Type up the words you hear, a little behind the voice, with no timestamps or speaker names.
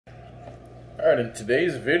Alright, in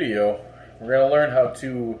today's video, we're going to learn how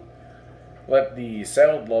to let the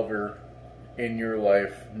salad lover in your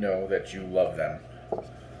life know that you love them.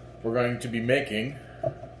 We're going to be making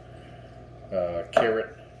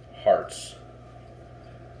carrot hearts.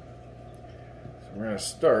 So we're going to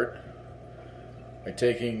start by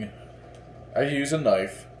taking, I use a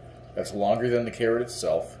knife that's longer than the carrot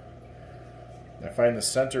itself. I find the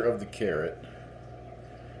center of the carrot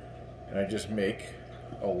and I just make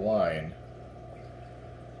a line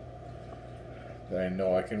that I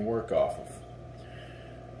know I can work off of.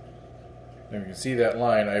 Now you can see that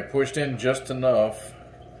line, I pushed in just enough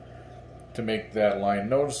to make that line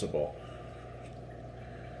noticeable.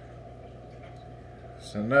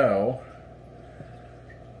 So now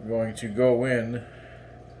I'm going to go in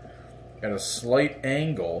at a slight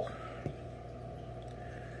angle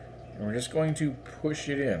and we're just going to push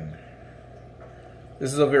it in.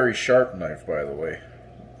 This is a very sharp knife, by the way.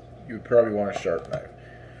 You would probably want a sharp knife.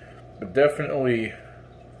 But definitely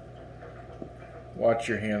watch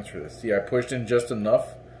your hands for this. See, I pushed in just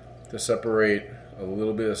enough to separate a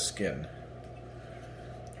little bit of skin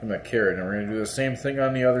from that carrot. And we're going to do the same thing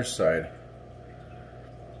on the other side.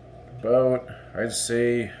 About, I'd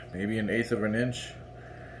say, maybe 1/8 of an inch.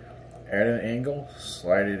 At an angle,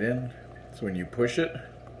 slide it in. So when you push it,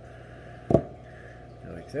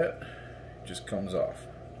 like that, it just comes off.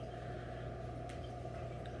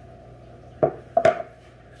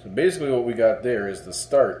 So basically what we got there is the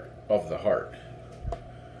start of the heart.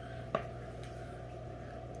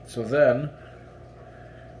 So then,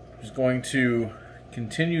 I'm just going to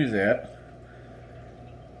continue that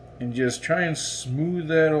and just try and smooth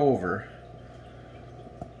that over.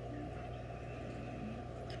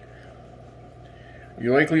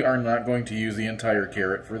 You likely are not going to use the entire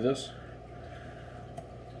carrot for this.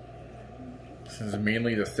 This is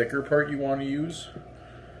mainly the thicker part you want to use.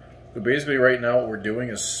 But basically right now what we're doing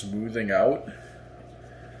is smoothing out.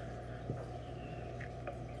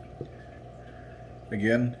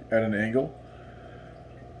 Again, at an angle.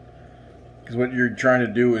 Because what you're trying to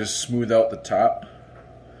do is smooth out the top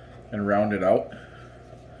and round it out.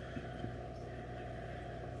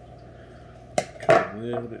 Cut a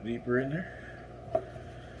little bit deeper in there.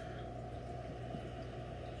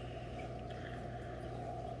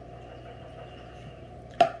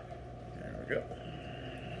 There we go.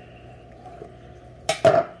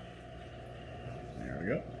 There we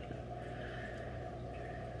go.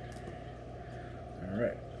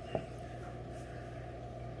 Alright.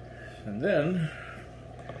 And then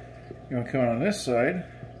you want to come on this side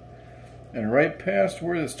and right past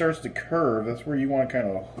where it starts to curve, that's where you want to kind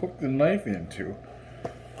of hook the knife into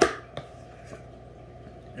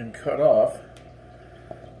and cut off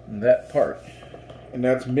that part. And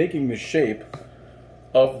that's making the shape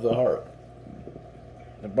of the heart,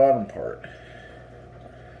 the bottom part.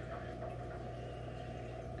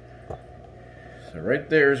 So right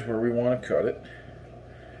there is where we want to cut it.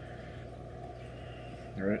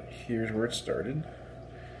 Right here's where it started.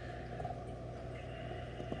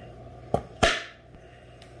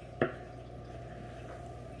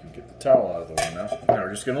 Get the towel out of the way now. Now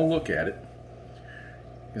we're just going to look at it.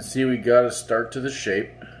 You can see we got to start to the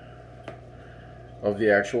shape of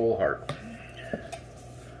the actual heart.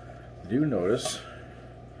 Do notice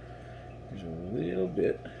there's a little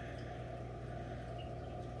bit.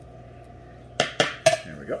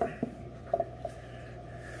 There we go.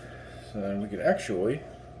 So then we could actually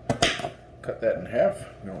cut that in half.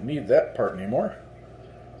 We don't need that part anymore.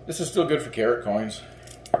 This is still good for carrot coins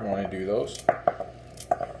if you want to do those.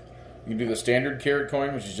 You can do the standard carrot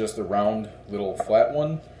coin, which is just the round little flat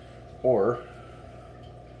one, or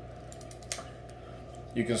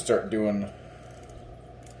you can start doing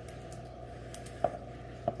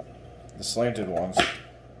the slanted ones.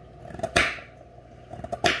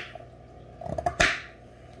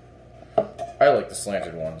 I like the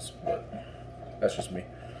slanted ones, but that's just me.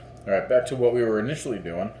 Alright, back to what we were initially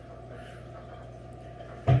doing.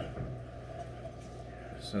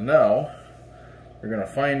 So now, we're going to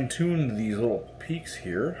fine tune these little peaks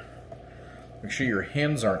here. Make sure your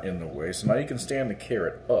hands aren't in the way. So now you can stand the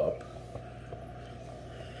carrot up.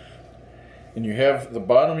 And you have the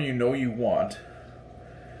bottom you know you want.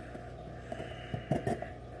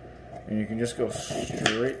 And you can just go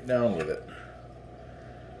straight down with it.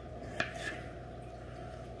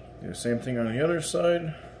 Do the same thing on the other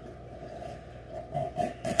side.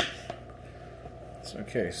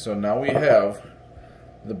 Okay, so now we have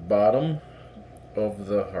the bottom of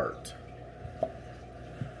the heart.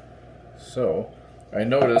 So, I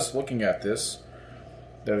noticed looking at this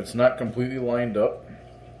that it's not completely lined up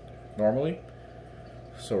normally.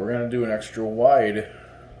 So we're going to do an extra wide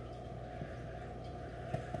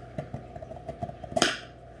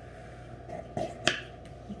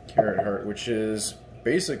part, which is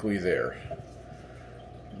basically there.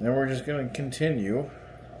 And then we're just going to continue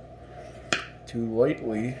to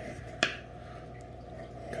lightly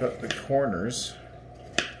cut the corners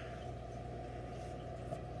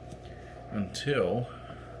until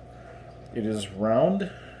it is round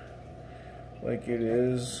like it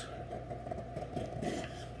is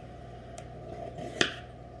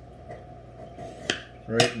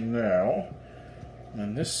right now.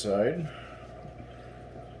 On this side,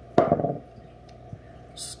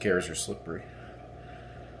 scars are slippery.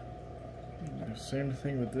 Same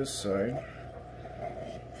thing with this side.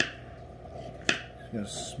 Just gonna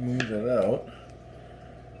smooth it out.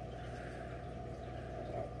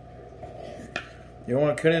 You don't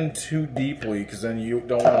want to cut in too deeply because then you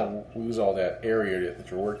don't want to lose all that area that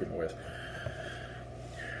you're working with.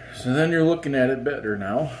 So then you're looking at it better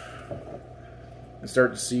now. And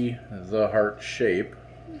start to see the heart shape.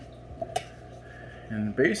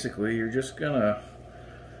 And basically you're just gonna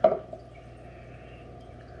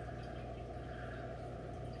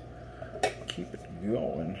keep it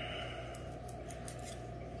going.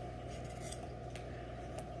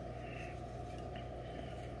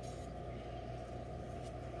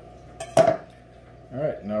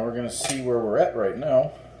 Alright, now we're going to see where we're at right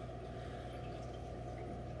now.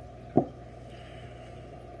 I'm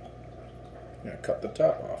going to cut the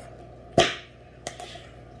top off.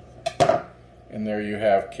 And there you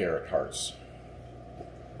have carrot hearts.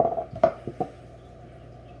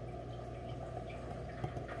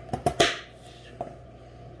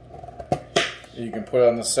 You can put it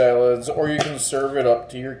on the salads, or you can serve it up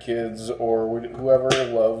to your kids or whoever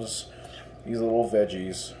loves these little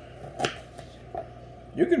veggies.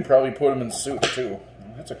 You can probably put them in soup too.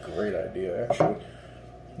 That's a great idea, actually.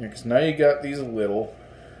 Because now you got these little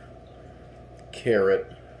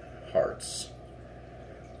carrot hearts.